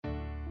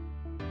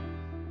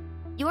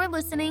You're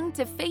listening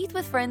to Faith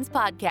with Friends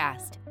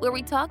podcast, where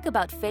we talk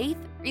about faith,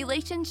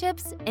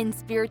 relationships, and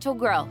spiritual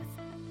growth.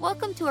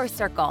 Welcome to our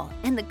circle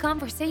and the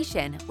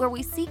conversation where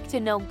we seek to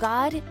know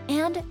God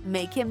and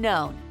make Him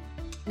known.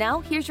 Now,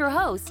 here's your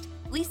host,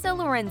 Lisa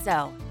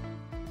Lorenzo.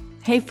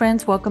 Hey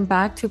friends, welcome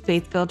back to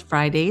Faith-Filled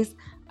Fridays.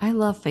 I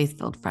love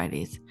Faith-Filled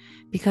Fridays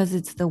because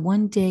it's the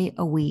one day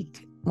a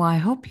week. Well, I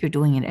hope you're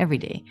doing it every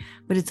day,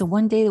 but it's a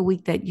one day a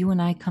week that you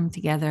and I come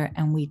together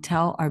and we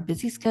tell our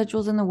busy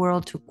schedules in the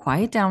world to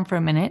quiet down for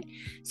a minute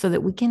so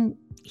that we can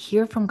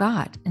hear from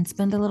God and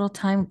spend a little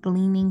time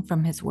gleaning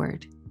from His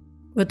Word.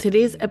 Well,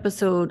 today's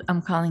episode,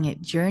 I'm calling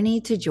it Journey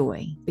to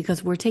Joy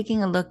because we're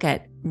taking a look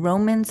at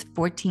Romans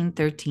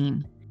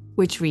 14:13,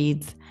 which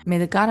reads, "May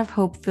the God of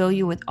hope fill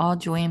you with all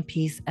joy and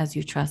peace as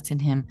you trust in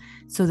Him,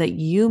 so that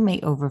you may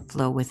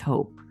overflow with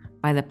hope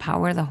by the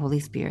power of the Holy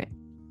Spirit."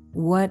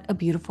 What a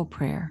beautiful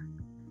prayer.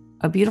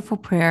 A beautiful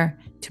prayer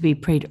to be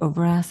prayed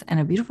over us and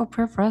a beautiful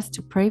prayer for us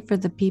to pray for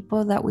the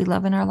people that we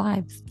love in our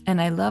lives. And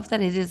I love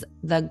that it is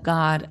the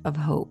God of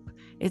hope.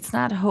 It's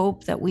not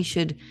hope that we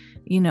should,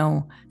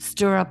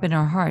 stir up in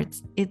our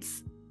hearts.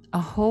 It's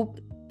a hope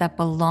that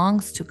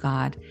belongs to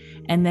God.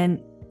 And then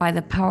by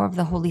the power of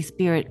the Holy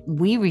Spirit,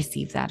 we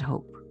receive that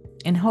hope.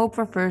 And hope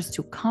refers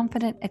to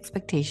confident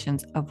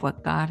expectations of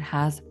what God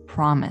has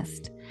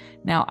promised.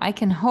 Now, I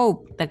can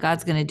hope that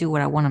God's going to do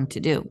what I want Him to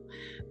do,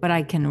 but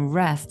I can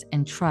rest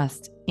and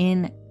trust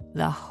in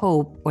the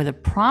hope or the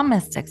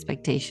promised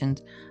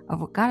expectations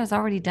of what God has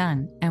already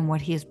done and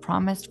what He has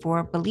promised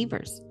for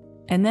believers.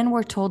 And then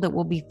we're told that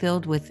we'll be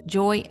filled with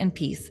joy and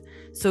peace.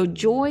 So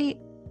joy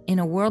in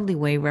a worldly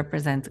way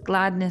represents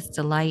gladness,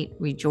 delight,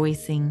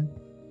 rejoicing.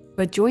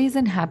 But joy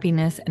isn't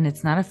happiness, and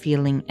it's not a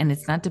feeling, and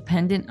it's not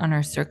dependent on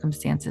our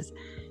circumstances.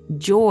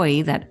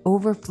 Joy, that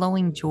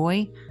overflowing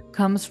joy,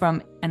 comes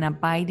from an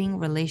abiding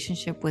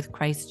relationship with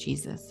Christ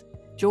Jesus.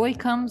 Joy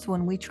comes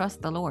when we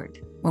trust the Lord.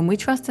 When we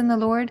trust in the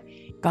Lord,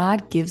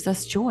 God gives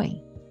us joy.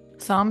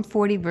 Psalm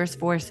 40 verse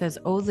 4 says,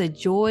 "Oh, the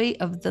joy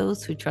of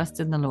those who trust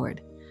in the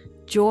Lord."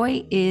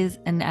 Joy is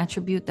an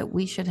attribute that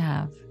we should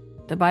have.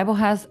 The Bible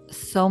has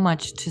so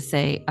much to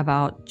say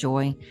about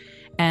joy.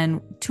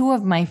 And two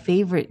of my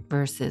favorite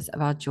verses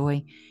about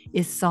joy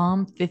is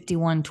Psalm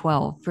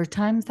 51:12. For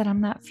times that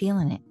I'm not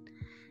feeling it,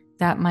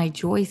 that my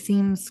joy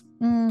seems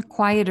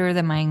quieter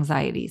than my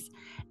anxieties.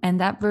 And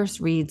that verse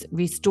reads,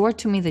 "Restore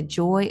to me the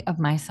joy of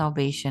my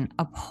salvation.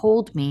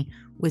 Uphold me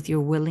with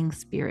your willing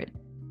spirit."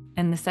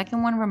 And the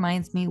second one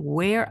reminds me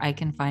where I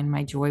can find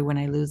my joy when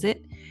I lose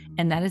it.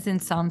 And that is in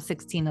Psalm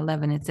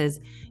 16:11. It says,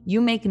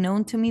 "You make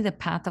known to me the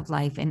path of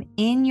life, and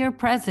in your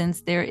presence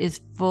there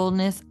is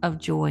fullness of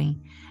joy.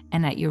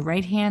 And at your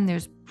right hand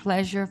there's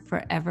pleasure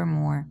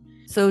forevermore."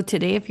 So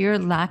today, if you're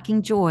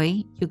lacking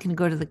joy, you can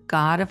go to the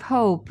God of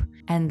hope,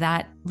 and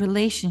that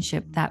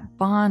relationship, that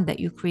bond that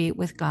you create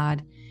with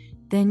God,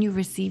 then you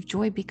receive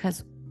joy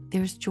because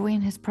there's joy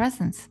in His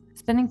presence.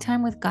 Spending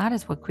time with God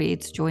is what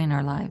creates joy in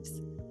our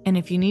lives. And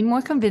if you need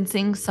more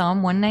convincing,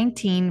 Psalm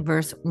 119,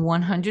 verse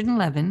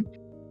 111,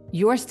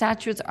 "Your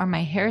statutes are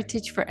my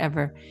heritage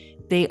forever.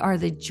 They are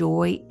the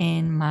joy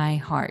in my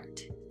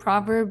heart."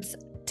 Proverbs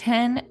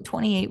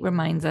 10:28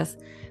 reminds us,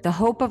 "The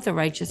hope of the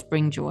righteous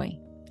bring joy."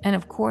 And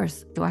of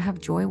course, do I have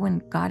joy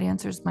when God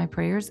answers my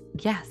prayers?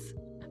 Yes.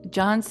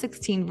 John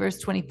 16 verse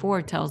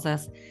 24 tells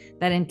us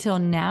that until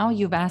now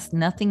you've asked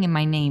nothing in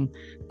my name,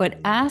 but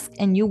ask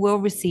and you will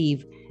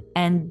receive,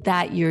 and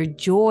that your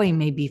joy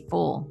may be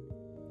full.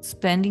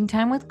 Spending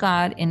time with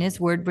God in His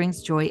Word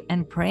brings joy,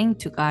 and praying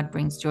to God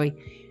brings joy.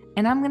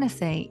 And I'm going to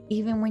say,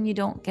 even when you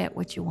don't get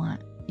what you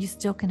want, you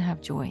still can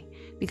have joy,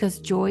 because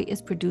joy is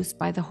produced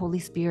by the Holy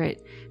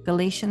Spirit.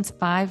 Galatians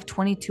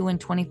 5:22 and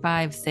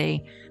 25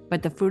 say,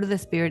 "But the fruit of the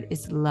Spirit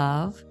is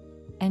love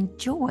and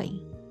joy."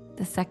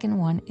 The second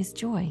one is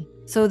joy.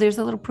 So there's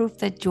a little proof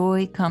that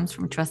joy comes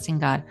from trusting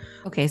God.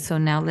 Okay, so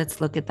now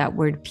let's look at that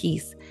word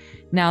peace.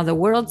 Now the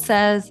world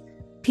says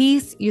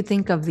peace, you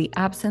think of the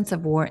absence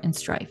of war and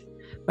strife.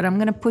 But I'm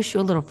going to push you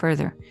a little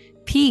further.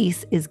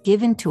 Peace is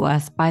given to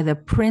us by the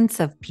Prince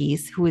of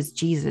Peace, who is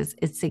Jesus.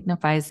 It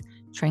signifies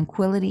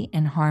tranquility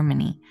and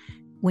harmony.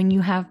 When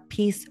you have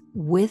peace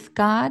with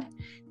God,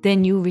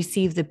 then you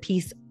receive the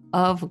peace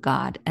of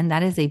God. And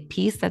that is a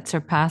peace that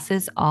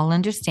surpasses all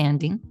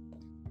understanding.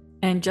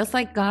 And just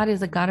like God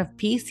is a God of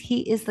peace,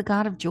 He is the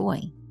God of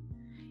joy.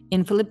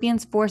 In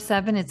Philippians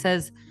 4:7, it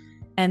says,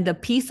 "And the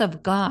peace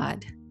of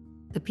God,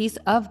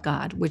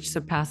 which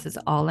surpasses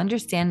all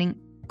understanding,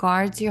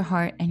 guards your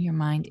heart and your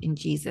mind in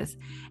Jesus."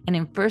 And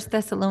in 1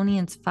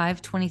 Thessalonians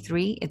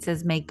 5:23, it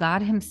says, "May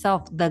God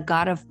Himself, the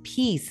God of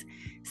peace,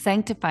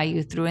 sanctify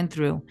you through and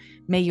through.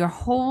 May your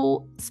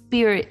whole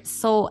spirit,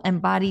 soul,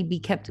 and body be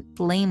kept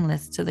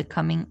blameless to the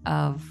coming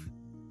of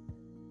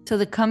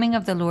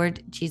the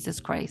Lord Jesus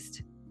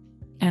Christ."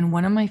 And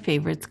one of my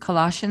favorites,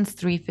 Colossians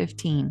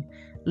 3:15,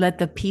 "Let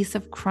the peace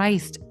of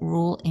Christ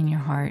rule in your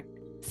heart,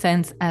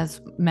 since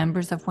as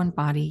members of one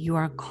body, you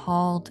are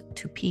called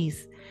to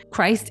peace."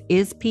 Christ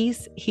is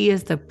peace. He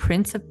is the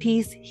Prince of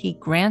Peace. He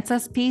grants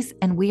us peace,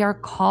 and we are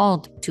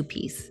called to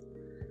peace.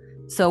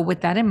 So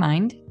with that in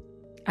mind,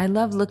 I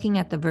love looking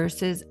at the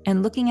verses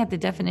and looking at the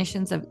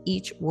definitions of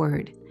each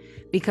word,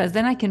 because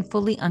then I can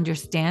fully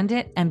understand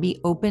it and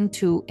be open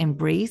to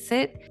embrace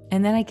it.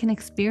 And then I can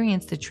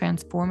experience the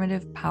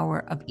transformative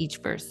power of each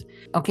verse.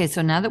 Okay,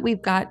 so now that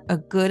we've got a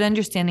good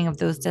understanding of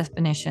those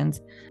definitions,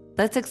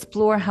 let's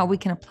explore how we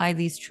can apply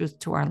these truths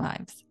to our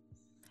lives.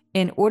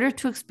 In order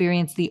to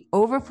experience the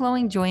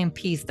overflowing joy and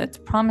peace that's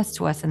promised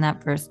to us in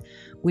that verse,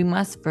 we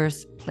must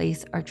first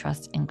place our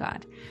trust in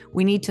God.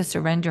 We need to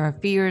surrender our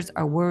fears,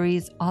 our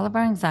worries, all of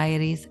our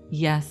anxieties,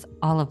 yes,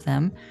 all of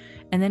them,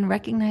 and then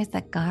recognize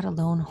that God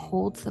alone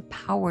holds the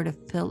power to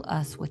fill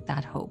us with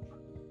that hope.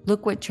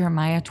 Look what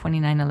Jeremiah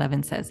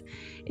 29:11 says.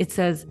 It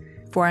says,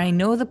 "For I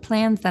know the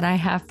plans that I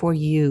have for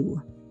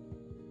you."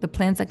 The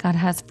plans that God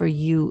has for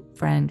you,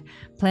 friend,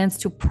 plans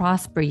to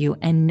prosper you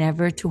and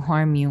never to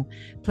harm you,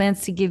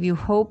 plans to give you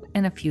hope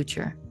and a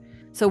future.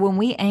 So when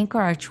we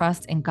anchor our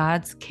trust in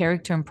God's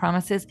character and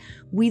promises,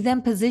 we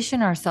then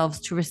position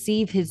ourselves to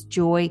receive His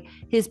joy,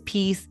 His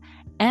peace,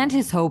 and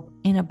His hope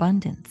in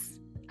abundance.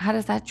 How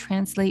does that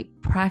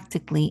translate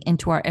practically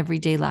into our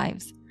everyday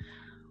lives?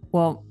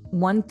 Well,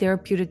 one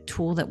therapeutic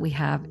tool that we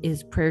have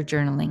is prayer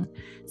journaling,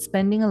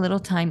 spending a little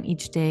time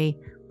each day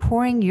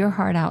pouring your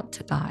heart out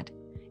to God,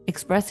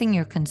 expressing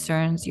your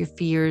concerns, your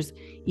fears,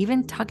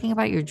 even talking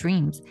about your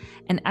dreams.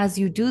 And as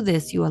you do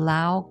this, you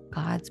allow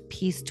God's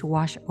peace to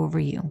wash over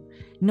you,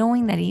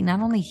 knowing that He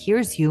not only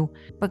hears you,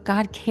 but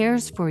God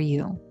cares for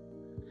you.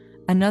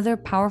 Another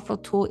powerful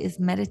tool is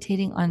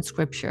meditating on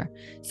scripture.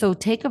 So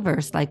take a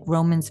verse like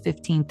Romans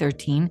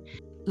 15:13,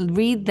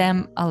 read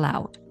them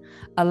aloud,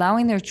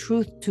 allowing their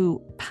truth to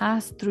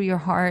pass through your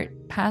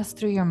heart, pass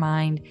through your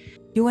mind.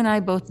 You and I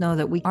both know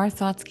that our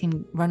thoughts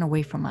can run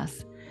away from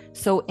us.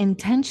 So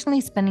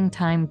intentionally spending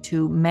time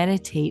to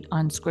meditate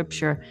on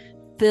scripture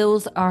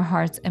fills our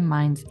hearts and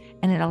minds,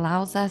 and it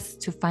allows us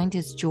to find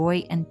His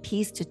joy and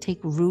peace to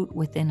take root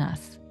within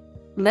us.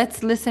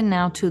 Let's listen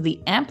now to the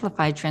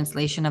Amplified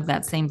translation of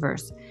that same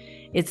verse.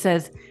 It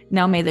says,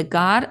 "Now may the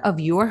God of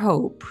your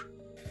hope,"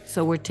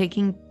 so we're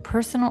taking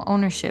personal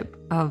ownership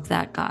of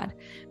that God,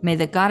 "may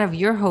the God of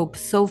your hope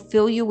so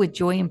fill you with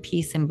joy and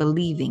peace in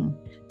believing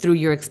through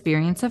your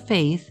experience of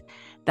faith,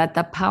 that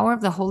the power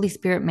of the Holy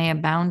Spirit may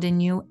abound in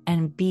you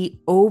and be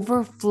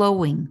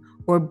overflowing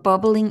or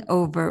bubbling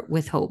over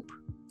with hope."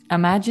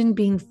 Imagine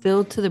being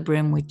filled to the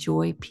brim with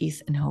joy,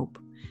 peace, and hope,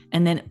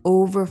 and then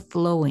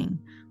overflowing.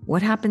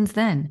 What happens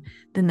then?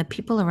 Then the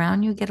people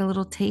around you get a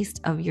little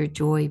taste of your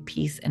joy,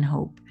 peace, and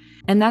hope.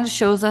 And that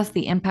shows us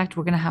the impact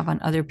we're going to have on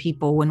other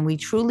people when we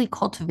truly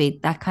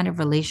cultivate that kind of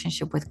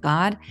relationship with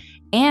God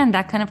and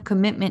that kind of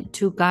commitment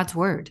to God's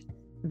word.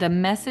 The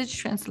Message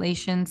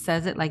translation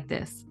says it like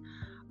this: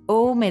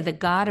 "Oh, may the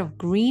God of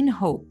green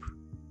hope,"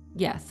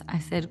 yes, I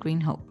said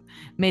green hope,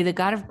 "may the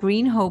God of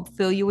green hope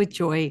fill you with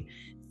joy,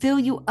 fill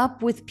you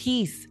up with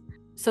peace,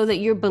 so that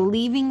your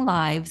believing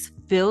lives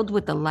filled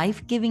with the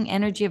life-giving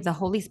energy of the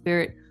Holy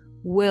Spirit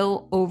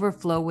will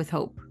overflow with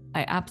hope."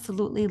 I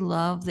absolutely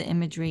love the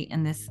imagery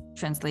in this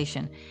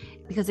translation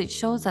because it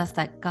shows us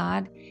that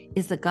God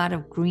is the God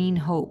of green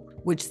hope,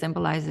 which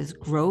symbolizes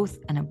growth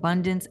and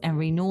abundance and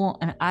renewal.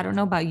 And I don't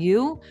know about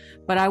you,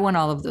 but I want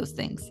all of those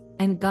things.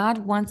 And God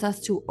wants us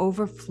to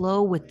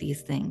overflow with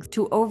these things,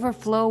 to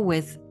overflow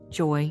with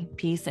joy,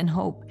 peace, and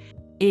hope,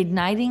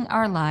 igniting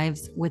our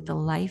lives with the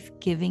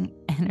life-giving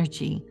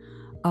energy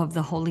of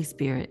the Holy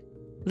Spirit.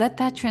 Let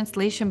that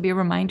translation be a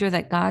reminder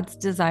that God's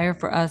desire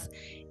for us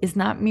is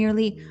not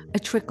merely a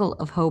trickle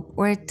of hope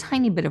or a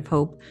tiny bit of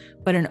hope,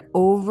 but an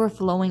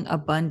overflowing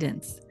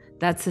abundance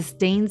that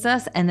sustains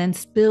us and then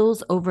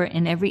spills over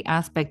in every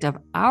aspect of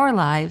our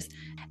lives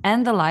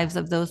and the lives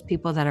of those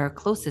people that are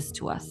closest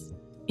to us.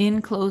 In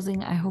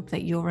closing, I hope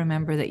that you'll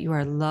remember that you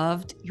are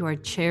loved, you are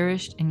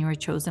cherished, and you are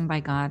chosen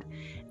by God,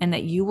 and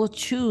that you will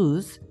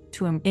choose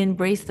to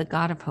embrace the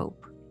God of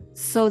hope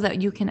so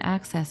that you can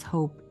access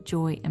hope,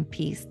 joy, and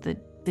peace,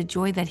 the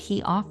joy that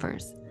He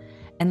offers,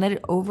 and let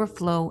it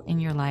overflow in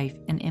your life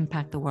and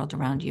impact the world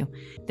around you.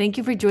 Thank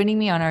you for joining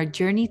me on our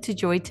journey to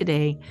joy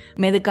today.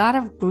 May the God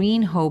of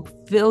green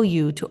hope fill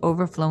you to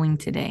overflowing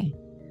today.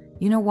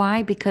 You know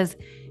why? Because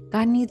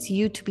God needs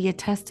you to be a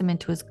testament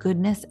to His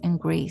goodness and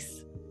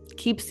grace.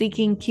 Keep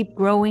seeking, keep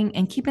growing,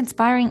 and keep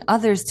inspiring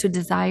others to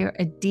desire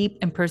a deep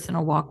and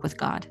personal walk with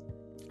God.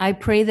 I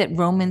pray that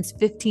Romans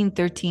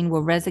 15:13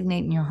 will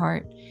resonate in your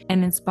heart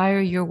and inspire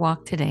your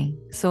walk today.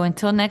 So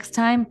until next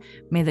time,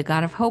 may the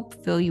God of hope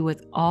fill you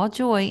with all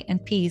joy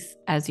and peace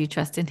as you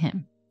trust in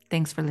Him.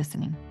 Thanks for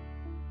listening.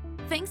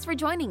 Thanks for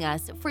joining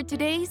us for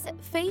today's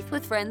Faith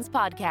with Friends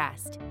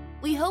podcast.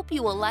 We hope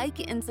you will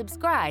like and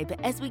subscribe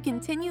as we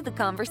continue the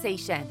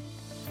conversation.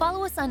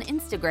 Follow us on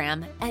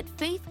Instagram at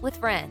Faith with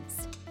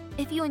Friends.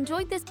 If you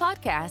enjoyed this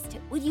podcast,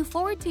 would you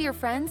forward to your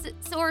friends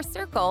so our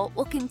circle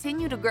will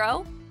continue to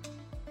grow?